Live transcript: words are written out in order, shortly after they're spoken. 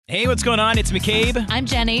Hey, what's going on? It's McCabe. I'm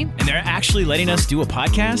Jenny. And they're actually letting us do a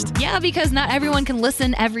podcast? Yeah, because not everyone can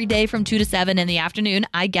listen every day from 2 to 7 in the afternoon.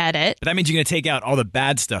 I get it. But that means you're going to take out all the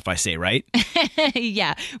bad stuff I say, right?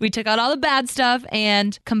 Yeah, we took out all the bad stuff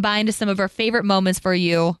and combined some of our favorite moments for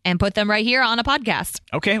you and put them right here on a podcast.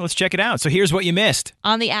 Okay, let's check it out. So here's what you missed.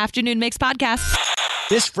 On the Afternoon Mix podcast.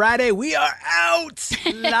 This Friday, we are out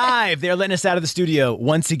live. They're letting us out of the studio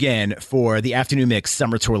once again for the Afternoon Mix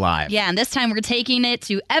Summer Tour Live. Yeah, and this time we're taking it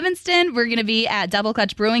to Evanston. We're going to be at Double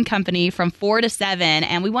Clutch Brewing Company from 4 to 7,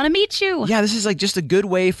 and we want to meet you. Yeah, this is like just a good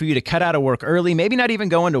way for you to cut out of work early, maybe not even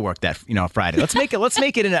go into work that Friday. Let's make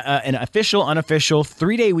it an official, unofficial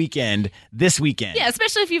 3-day weekend this weekend. Yeah,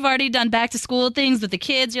 especially if you've already done back to school things with the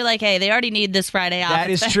kids. You're like, hey, they already need this Friday off. That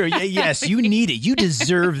is true. Yes, you need it. You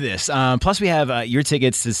deserve this. Plus, we have your tickets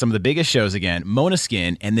to some of the biggest shows again, Mona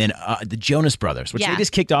Skin, and then the Jonas Brothers, which they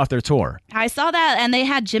just kicked off their tour. I saw that, and they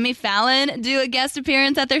had Jimmy Fallon do a guest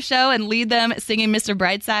appearance at their show and lead them singing Mr.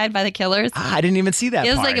 Brightside by the Killers. I didn't even see that. It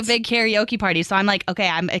was like a big karaoke party, so I'm like, okay,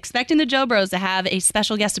 I'm expecting the Joe Bros to have a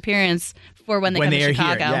special guest appearance for when they come to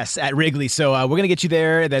Chicago. Here, yes, at Wrigley. So we're going to get you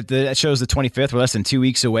there. That show's the 25th. We're less than 2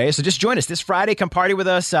 weeks away. So just join us this Friday. Come party with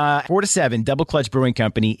us, 4 to 7, Double Clutch Brewing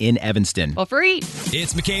Company in Evanston. For free.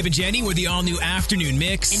 It's McCabe and Jenny with the all-new Afternoon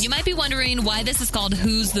Mix. And you might be wondering why this is called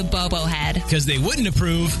Who's the Bobo Head? Because they wouldn't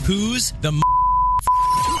approve Who's the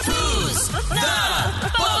Who's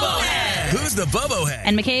the Bobo Head? Who's the Bobo Head?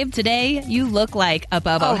 And McCabe, today you look like a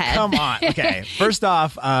Bobo Head. Come on. Okay. First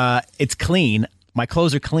off, it's clean. My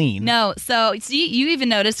clothes are clean. No, so see, you even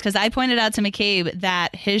noticed because I pointed out to McCabe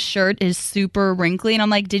that his shirt is super wrinkly, and I'm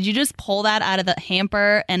like, did you just pull that out of the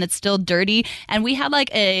hamper and it's still dirty? And we had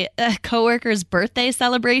like a coworker's birthday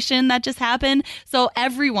celebration that just happened, so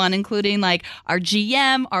everyone, including like our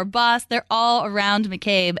GM, our boss, they're all around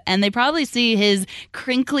McCabe, and they probably see his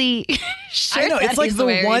crinkly shirt. I know, it's like the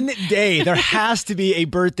wearing. one day there has to be a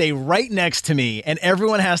birthday right next to me, and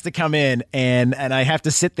everyone has to come in, and I have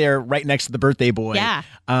to sit there right next to the birthday boy. Yeah.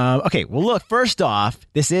 Okay, well, look, first off,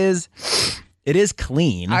 it is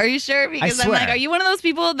clean. Are you sure? Because I'm like, are you one of those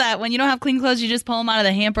people that when you don't have clean clothes, you just pull them out of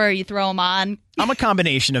the hamper or you throw them on? I'm a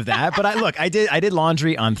combination of that. But I did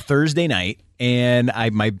laundry on Thursday night, and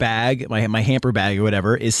my bag, my hamper bag or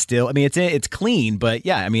whatever is still, I mean, it's clean, but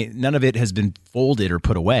yeah, I mean, none of it has been folded or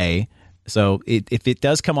put away. So if it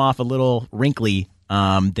does come off a little wrinkly,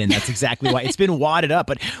 then that's exactly why it's been wadded up.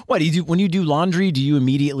 But what do you do when you do laundry? Do you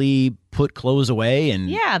immediately put clothes away? And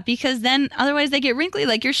yeah, because then otherwise they get wrinkly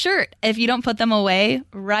like your shirt if you don't put them away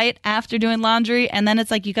right after doing laundry, and then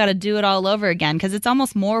it's like you got to do it all over again because it's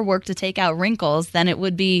almost more work to take out wrinkles than it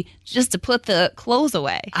would be just to put the clothes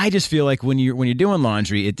away. I just feel like when you're doing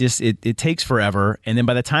laundry, it takes forever, and then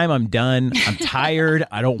by the time I'm done, I'm tired.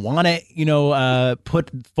 I don't want to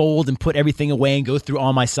fold and put everything away and go through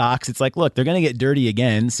all my socks. It's like, look, they're gonna get dirty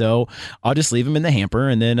again, so I'll just leave them in the hamper,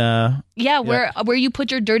 and then where you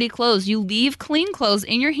put your dirty clothes. You leave clean clothes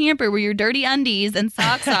in your hamper where your dirty undies and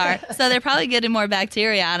socks are, so they're probably getting more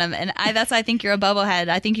bacteria on them. And that's why I think you're a bubblehead.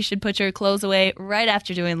 I think you should put your clothes away right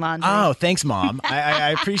after doing laundry. Oh, thanks, Mom. I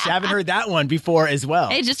appreciate. I haven't heard that one before as well.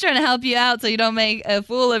 Hey, just trying to help you out so you don't make a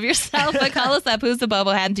fool of yourself. But call us up. Who's the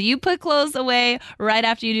bubblehead? Do you put clothes away right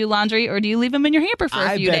after you do laundry, or do you leave them in your hamper for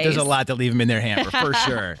a few days? I bet there's a lot that leave them in their hamper for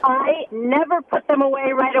sure. I never put them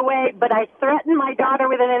away right away, but I threaten my daughter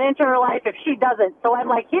within an inch of her life if she doesn't. So I'm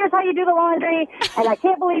like, here's how you do the laundry, and I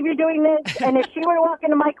can't believe you're doing this. And if she were to walk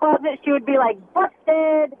into my closet, she would be like,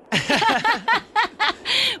 busted.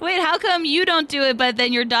 Wait, how come you don't do it, but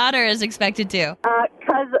then your daughter is expected to?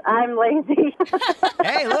 Because I'm lazy.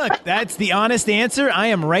 Hey, look, that's the honest answer. I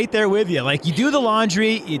am right there with you. Like, you do the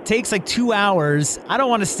laundry, it takes like 2 hours. I don't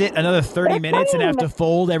want to sit another 30 minutes and have to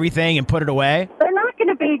fold everything and put it away. They're not going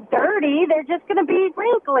to be dirty. They're just going to be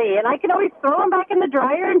wrinkly, and I can always throw them back in the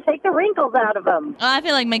dryer and take the wrinkles out of them. Oh, I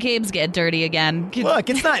feel like McCabe's get dirty again. Look,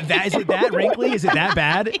 it's not that. Is it that wrinkly? Is it that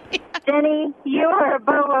bad? Jenny, you are a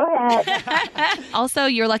bobo head. Also,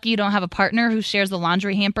 you're lucky you don't have a partner who shares the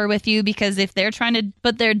laundry hamper with you, because if they're trying to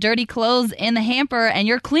put their dirty clothes in the hamper and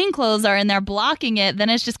your clean clothes are in there blocking it, then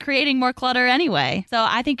it's just creating more clutter anyway. So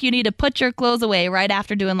I think you need to put your clothes away right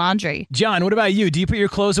after doing laundry. John, what about you? Do you put your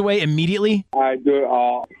clothes away immediately? I do it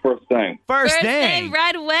all first thing. First thing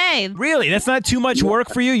right away. Really? That's not too much work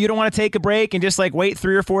for you? You don't want to take a break and just like wait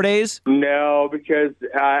 3 or 4 days? No, because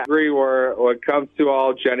I agree when it comes to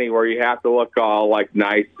all Jenny, where you have to look all like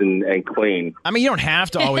nice and clean. I mean, you don't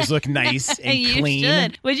have to always look nice and you clean.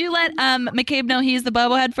 Should. Would you let McCabe know he's the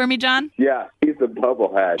bobblehead for me, John? Yeah, he's the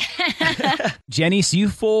bubblehead. Jenny, so you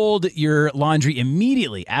fold your laundry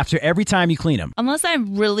immediately after every time you clean them. Unless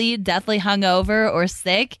I'm really deathly hungover or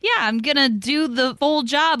sick, yeah, I'm going to do the full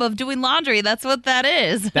job of doing laundry. That's what that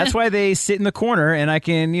is. That's why they sit in the corner and I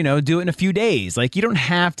can, do it in a few days. Like, you don't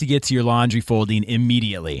have to get to your laundry folding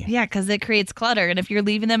immediately. Yeah, because it creates clutter. And if you're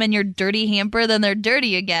leaving them in your dirty hamper, then they're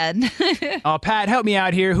dirty again. Oh, Pat, help me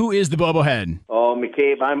out here. Who is the bobblehead? Oh,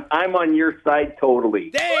 McCabe, I'm on your side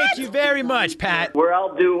totally. Thank you very much, Pat. Where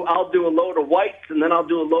I'll do a load of whites, and then I'll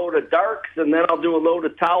do a load of darks, and then I'll do a load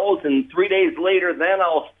of towels, and 3 days later, then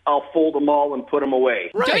I'll fold them all and put them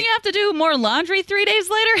away. Right. Don't you have to do more laundry 3 days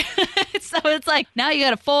later? So it's like now you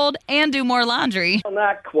got to fold and do more laundry. Well,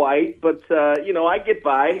 not quite, but I get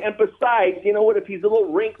by. And besides, you know what? If he's a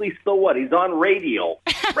little wrinkly, so what? He's on radio.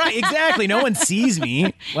 Right, exactly. No one sees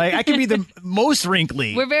me. Like, I could be the most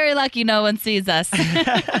wrinkly. We're very lucky no one sees us.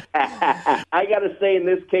 I got to say, in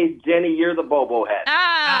this case, Jenny, you're the bobo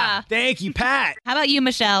head. Thank you, Pat. How about you,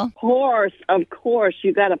 Michelle? Of course,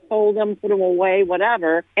 you got to fold them, put them away,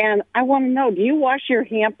 whatever. And I want to know, do you wash your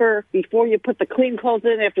hamper before you put the clean clothes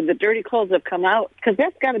in after the dirty clothes have come out? Because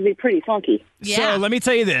that's got to be pretty funky. Yeah. So let me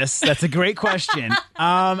tell you this. That's a great question.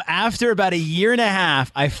 After about a year and a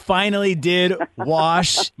half, I finally did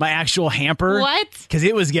wash my actual hamper. What? Because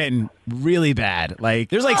it was getting really bad. Like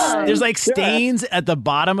there's stains at the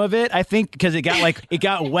bottom of it. I think because it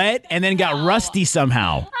got wet and then got rusty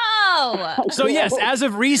somehow. Oh. So yes, as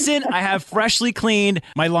of recent, I have freshly cleaned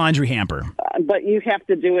my laundry hamper. But you have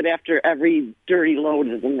to do it after every dirty load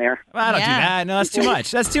is in there. I don't do that. No, that's too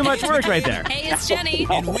much. That's too much work right there. Hey, it's Jenny.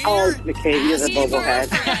 And we're McCabe, you're the asking bobo for a head.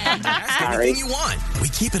 friend. Ask Sorry. anything you want. We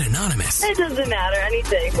keep it anonymous. It doesn't matter.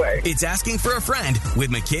 Anything works. It's Asking for a Friend with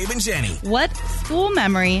McCabe and Jenny. What school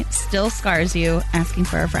memory still scars you asking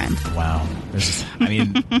for a friend? Wow. Is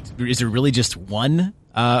there really just one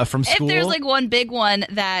from school? If there's like one big one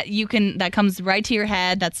that comes right to your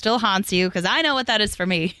head that still haunts you, because I know what that is for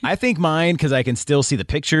me. I think mine, because I can still see the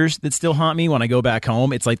pictures that still haunt me when I go back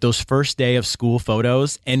home. It's like those first day of school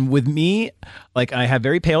photos. And with me, like I have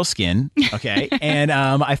very pale skin, okay? And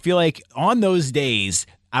I feel like on those days,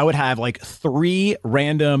 I would have like 3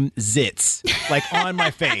 random zits like on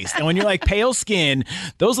my face. And when you're like pale skin,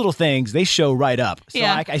 those little things, they show right up. So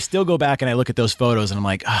Yeah. I still go back and I look at those photos and I'm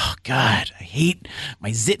like, oh God, I hate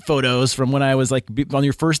my zit photos from when I was like on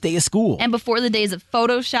your first day of school. And before the days of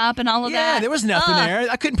Photoshop and all of that. Yeah, there was nothing there.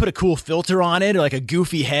 I couldn't put a cool filter on it or like a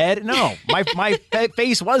goofy head. No, my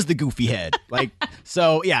face was the goofy head. Like,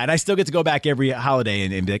 so yeah, and I still get to go back every holiday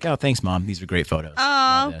and be like, oh, thanks, Mom. These are great photos. Love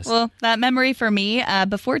Oh, this. well, that memory for me,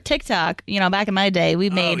 before TikTok, back in my day,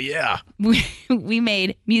 we made we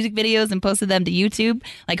made music videos and posted them to YouTube,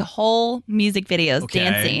 like whole music videos, Okay.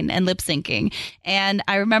 dancing and lip syncing. And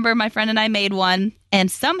I remember my friend and I made one,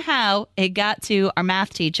 and somehow it got to our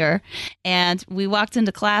math teacher. And we walked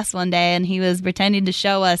into class one day, and he was pretending to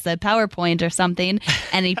show us a PowerPoint or something.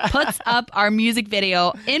 And he puts up our music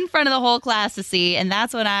video in front of the whole class to see. And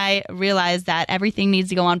that's when I realized that everything needs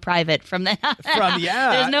to go on private from then on.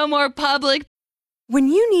 There's no more public. When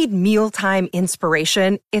you need mealtime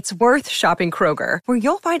inspiration, it's worth shopping Kroger, where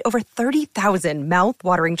you'll find over 30,000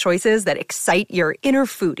 mouth-watering choices that excite your inner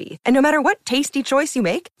foodie. And no matter what tasty choice you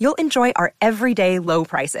make, you'll enjoy our everyday low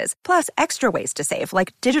prices, plus extra ways to save,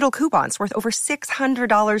 like digital coupons worth over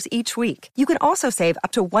 $600 each week. You can also save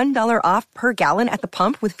up to $1 off per gallon at the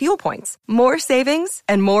pump with fuel points. More savings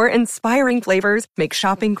and more inspiring flavors make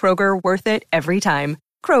shopping Kroger worth it every time.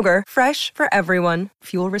 Kroger, fresh for everyone.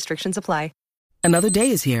 Fuel restrictions apply. Another day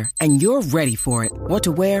is here, and you're ready for it. What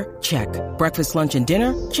to wear? Check. Breakfast, lunch, and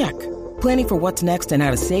dinner? Check. Planning for what's next and how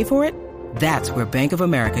to save for it? That's where Bank of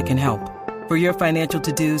America can help. For your financial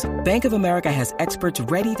to-dos, Bank of America has experts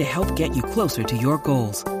ready to help get you closer to your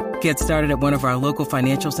goals. Get started at one of our local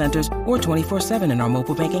financial centers or 24/7 in our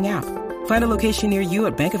mobile banking app. Find a location near you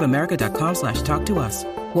at bankofamerica.com/talktous.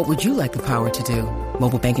 What would you like the power to do?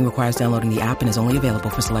 Mobile banking requires downloading the app and is only available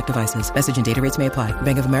for select devices. Message and data rates may apply.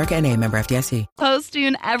 Bank of America NA, member FDIC.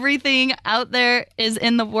 Posting everything out there is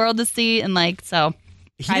in the world to see, and so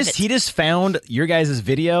He just found your guys'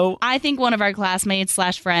 video. I think one of our classmates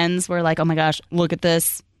 / friends were like, oh my gosh, look at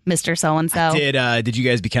this, Mr. So-and-so. Did you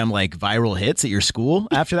guys become like viral hits at your school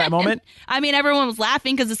after that moment? I mean, everyone was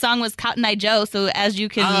laughing because the song was Cotton Eye Joe, so as you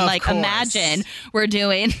can Of course. imagine, we're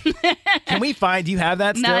doing. Can we find, do you have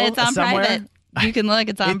that still No, it's on somewhere? private. You can look,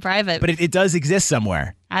 it's on private. But it does exist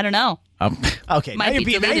somewhere. I don't know. Okay, now Might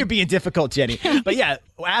be you're deleted. being difficult, Jenny. But yeah,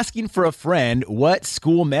 asking for a friend, what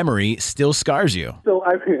school memory still scars you? So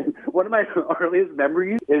one of my earliest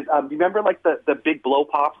memories is, do you remember like the big blow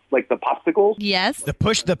pops, like the popsicles? Yes. The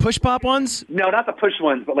push pop ones? No, not the push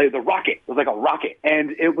ones, but like the rocket. It was like a rocket,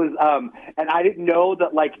 and it was, and I didn't know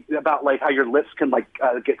that about how your lips can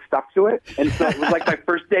get stuck to it, and so it was like my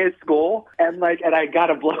first day of school, and I got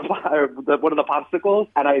a blow pop, one of the popsicles,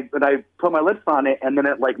 and I put my lips on it, and then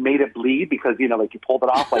it made it bleed because you pulled it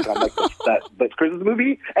off on that Christmas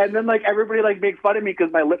movie, and then everybody makes fun of me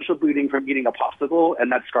because my lips were bleeding from eating a popsicle,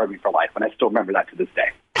 and that scarred me for life, and I still remember that to this day.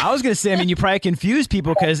 I was going to say, you probably confuse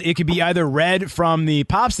people because it could be either red from the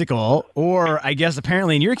popsicle or, I guess,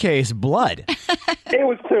 apparently in your case, blood. It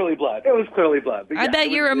was clearly blood. But I bet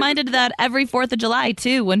you're reminded of that every 4th of July,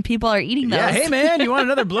 too, when people are eating those. Yeah, hey, man, you want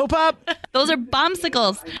another blow pop? Those are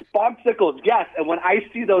bombsicles. Bombsicles, yes. And when I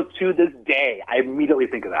see those to this day, I immediately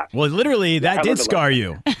think of that. Well, literally, that did scar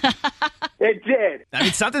you. It did.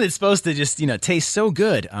 Something that's supposed to just, taste so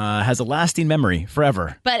good has a lasting memory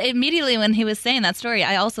forever. But immediately when he was saying that story,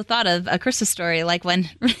 I also thought of A Christmas Story, when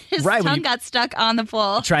his tongue got stuck on the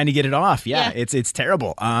pole. Trying to get it off. Yeah. It's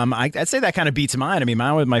terrible. I'd say that kind of beats mine.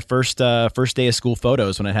 Mine was my first day of school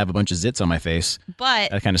photos when I have a bunch of zits on my face.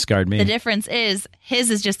 But that kind of scarred me. The difference is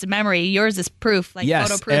his is just a memory. Yours is proof, yes,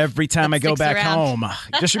 photo proof. Every time I go back home.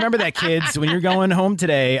 Just remember that, kids. When you're going home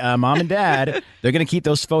today, mom and dad, they're going to keep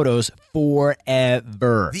those photos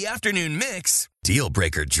forever. The afternoon mix. Deal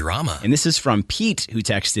breaker drama. And this is from Pete, who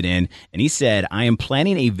texted in, and he said, I am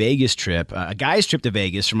planning a Vegas trip, a guy's trip to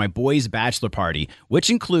Vegas for my boy's bachelor party, which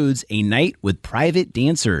includes a night with private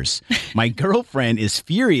dancers. My girlfriend is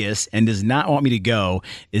furious and does not want me to go.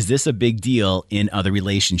 Is this a big deal in other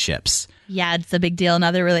relationships? Yeah, it's a big deal in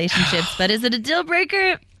other relationships, but is it a deal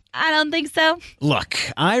breaker? I don't think so. Look,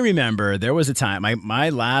 I remember there was a time, my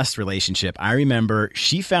last relationship, I remember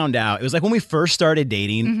she found out, it was when we first started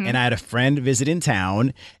dating, and I had a friend visit in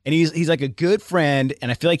town, and he's a good friend,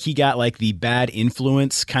 and I feel like he got the bad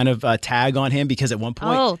influence kind of tag on him because at one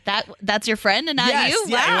point... Oh, that's your friend and not you?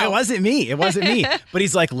 Yeah, wow. it wasn't me. But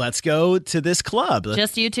he's like, let's go to this club.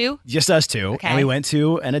 Just you two? Just us two. Okay. And we went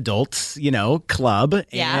to an adult, club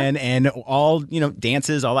and all,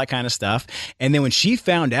 dances, all that kind of stuff. And then when she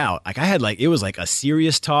found out, I had it was a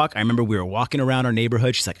serious talk. I remember we were walking around our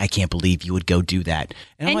neighborhood. She's like, I can't believe you would go do that.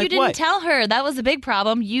 And I'm you like, didn't what? tell her. That was a big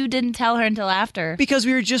problem. You didn't tell her until after. Because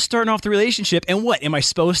we were just starting off the relationship. And what am I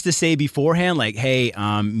supposed to say beforehand? Hey,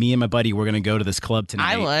 me and my buddy, we're going to go to this club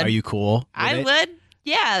tonight. I would. Are you cool? I would.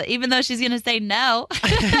 Yeah, even though she's going to say no.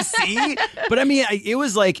 See? But it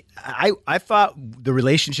was I thought the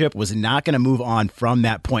relationship was not going to move on from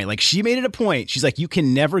that point. She made it a point. She's like, you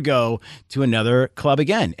can never go to another club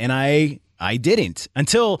again. And I didn't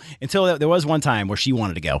until there was one time where she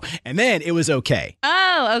wanted to go, and then it was okay.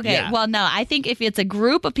 Oh, okay. Yeah. Well, no, I think if it's a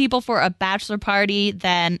group of people for a bachelor party,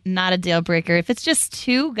 then not a deal breaker. If it's just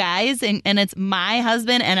two guys and it's my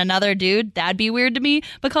husband and another dude, that'd be weird to me.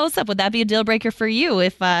 But close up, would that be a deal breaker for you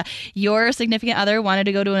if your significant other wanted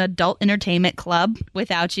to go to an adult entertainment club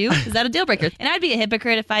without you? Is that a deal breaker? And I'd be a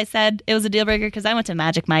hypocrite if I said it was a deal breaker because I went to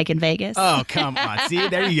Magic Mike in Vegas. Oh, come on. See,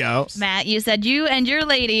 there you go. Matt, you said you and your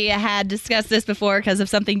lady had discussed this before because of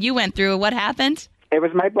something you went through. What happened? It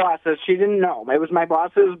was my boss's. She didn't know. It was my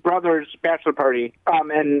boss's brother's bachelor party,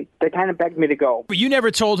 and they kind of begged me to go. But you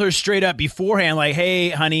never told her straight up beforehand, hey,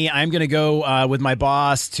 honey, I'm going to go with my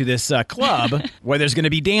boss to this club where there's going to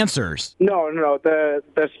be dancers. No.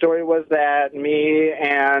 The story was that me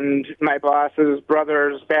and my boss's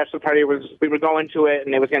brother's bachelor party we were going to it,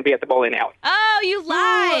 and it was going to be at the bowling alley. Oh, you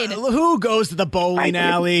lied. Who goes to the bowling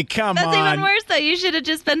alley? Come on. That's even worse, though. You should have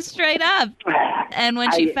just been straight up. And when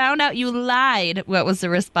she found out you lied, what was the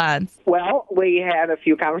response? Well, we had a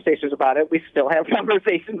few conversations about it. We still have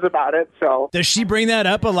conversations about it. So does she bring that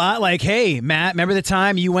up a lot? Hey, Matt, remember the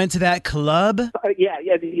time you went to that club? Yeah,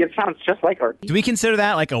 it sounds just like her. Do we consider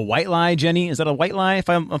that a white lie, Jenny? Is that a white lie if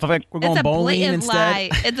we're going bowling instead? Lie.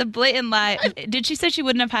 It's a blatant lie. Did she say she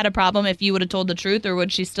wouldn't have had a problem if you would have told the truth, or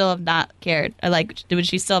would she still have not cared? Would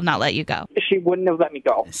she still have not let you go? She wouldn't have let me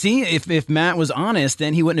go. See, if Matt was honest,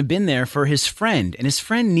 then he wouldn't have been there for his friend, and his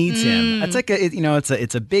friend needs him. That's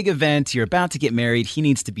it's a big event. You're about to get married. He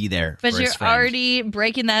needs to be there. But for you're his friend. already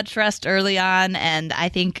breaking that trust early on, and I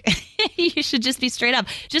think you should just be straight up,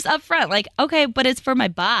 just up front. Okay, but it's for my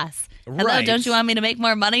boss. Hello, right. Don't you want me to make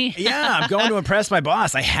more money? Yeah, I'm going to impress my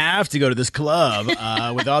boss. I have to go to this club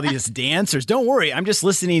with all these dancers. Don't worry, I'm just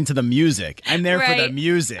listening to the music. I'm there for the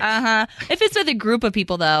music. If it's with a group of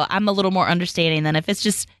people, though, I'm a little more understanding than if it's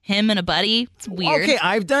just him and a buddy. It's weird. Okay,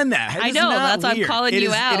 I've done that. I know. That's why I'm calling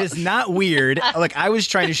you out. It is not weird. Look, I was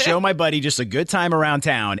trying to show my buddy just a good time around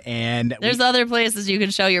town, and there's other places you can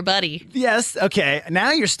show your buddy. Yes. Okay.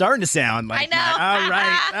 Now you're starting to sound like I know. All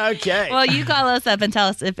right. Okay. Well, you call us up and tell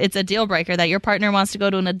us if it's a deal breaker that your partner wants to go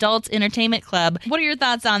to an adult entertainment club. What are your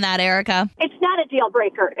thoughts on that, Erica? It's not a deal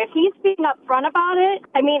breaker. If he's being upfront about it,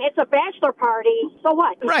 I mean, it's a bachelor party, so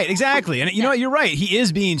what? Right, exactly. And you know what? You're right. He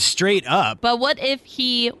is being straight up. But what if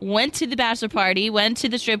he went to the bachelor party, went to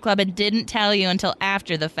the strip club, and didn't tell you until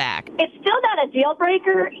after the fact? It's still not a deal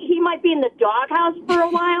breaker. He might be in the doghouse for a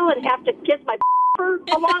while and have to kiss my for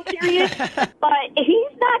a long period, but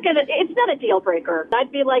he's not gonna. It's not a deal breaker.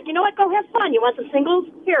 I'd be like, you know what? Go have fun. You want some singles?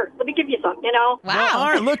 Here, let me give you some. You know? Wow. Well, all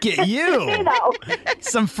right, look at you.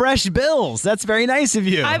 Some fresh bills. That's very nice of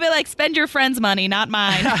you. I'd be like, spend your friend's money, not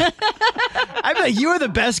mine. I'd be like, you are the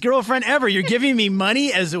best girlfriend ever. You're giving me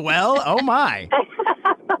money as well. Oh my.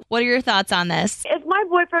 What are your thoughts on this? If my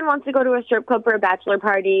boyfriend wants to go to a strip club for a bachelor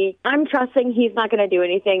party, I'm trusting he's not going to do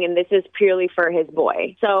anything, and this is purely for his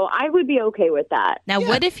boy. So I would be okay with that. Now,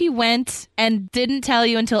 what if he went and didn't tell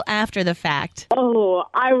you until after the fact? Oh,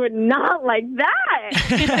 I would not like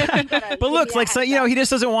that. But look, like, so, he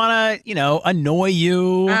just doesn't want to, annoy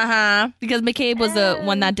you. Because McCabe was the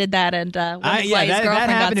one that did that, and his girlfriend that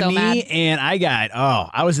happened got so to me, mad. and I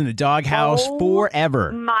was in the doghouse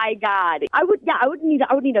forever. My God. I would need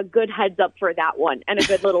a good heads up for that one and a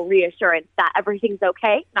good little reassurance that everything's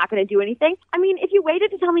okay, not going to do anything. I mean, if you waited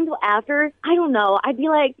to tell me until after, I don't know. I'd be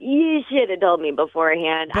like, you should have told me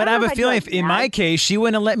beforehand. But I have a feeling in my case, she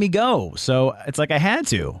wouldn't have let me go. So it's like I had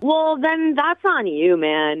to. Well, then that's on you,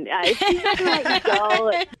 man. If she's not going to let you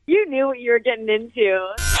go, you knew what you were getting into.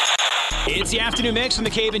 It's the Afternoon Mix from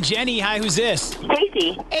McCabe and Jenny. Hi, who's this?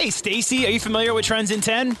 Stacy. Hey, Stacy. Are you familiar with Trends in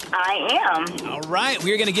 10? I am. All right.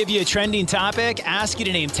 We're going to give you a trending topic, ask you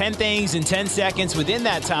to name 10 things in 10 seconds within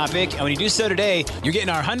that topic. And when you do so today, you're getting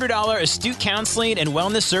our $100 Astute Counseling and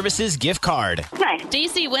Wellness Services gift card. Nice.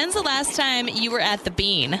 Stacy, when's the last time you were at the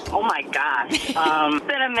Bean? Oh, my gosh. It's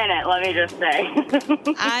been a minute, let me just say.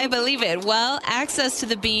 I believe it. Well, access to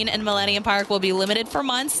the Bean and Millennium Park will be limited for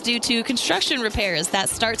months due to construction repairs that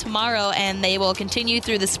start tomorrow, and they will continue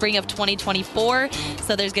through the spring of 2024.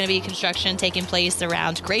 So there's going to be construction taking place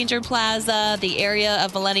around Granger Plaza, the area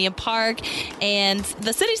of Millennium Park, and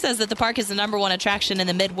the city says that the park is the #1 attraction in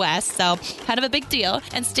the Midwest, so kind of a big deal.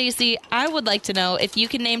 And Stacy, I would like to know if you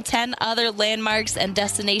can name 10 other landmarks and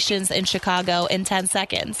destinations in Chicago in 10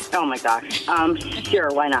 seconds. Oh, my gosh. Sure,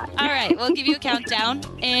 why not? All right, we'll give you a countdown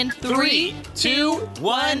in 3, 2,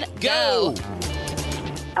 1, go.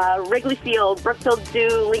 Wrigley Field, Brookfield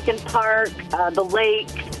Zoo, Lincoln Park, the lake,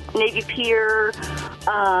 Navy Pier,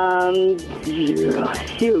 the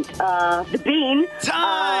Bean. Time!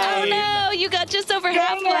 Oh no, you got just over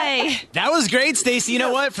halfway. That was great, Stacy. You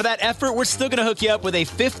know what? For that effort, we're still going to hook you up with a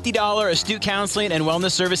 $50 Astute Counseling and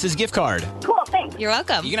Wellness Services gift card. Cool, thanks. You're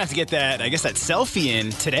welcome. You're going to have to get that selfie in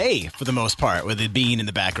today for the most part with the bean in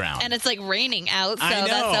the background. And it's like raining out, so I know.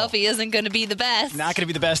 that selfie isn't going to be the best. Not going to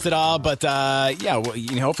be the best at all, but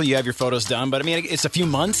hopefully you have your photos done. But I mean, it's a few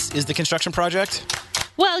months is the construction project.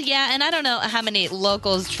 Well, yeah, and I don't know how many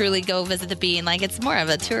locals truly go visit the Bean. Like, it's more of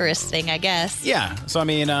a tourist thing, I guess. Yeah. So, I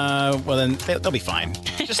mean, then they'll be fine.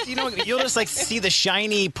 Just, you'll just, like, see the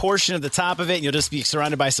shiny portion of the top of it, and you'll just be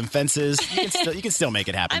surrounded by some fences. You can still make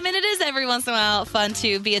it happen. I mean, it is every once in a while fun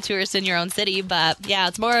to be a tourist in your own city, but, yeah,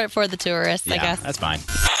 it's more for the tourists, I guess. That's fine.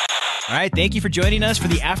 All right, thank you for joining us for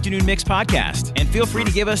the Afternoon Mix podcast. And feel free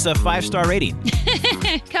to give us a 5-star rating.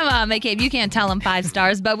 Come on, McCabe, you can't tell them 5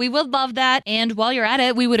 stars, but we would love that. And while you're at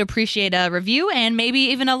it, we would appreciate a review and maybe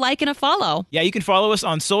even a like and a follow. Yeah, you can follow us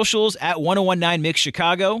on socials at 1019 Mix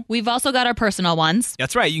Chicago. We've also got our personal ones.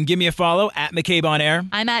 That's right. You can give me a follow at McCabe on Air.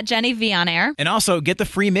 I'm at Jenny V on Air. And also get the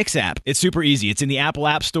free Mix app. It's super easy. It's in the Apple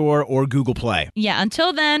App Store or Google Play. Yeah,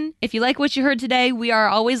 until then, if you like what you heard today, we are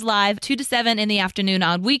always live 2 to 7 in the afternoon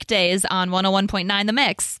on weekdays on 101.9 The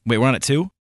Mix. Wait, we're on at 2?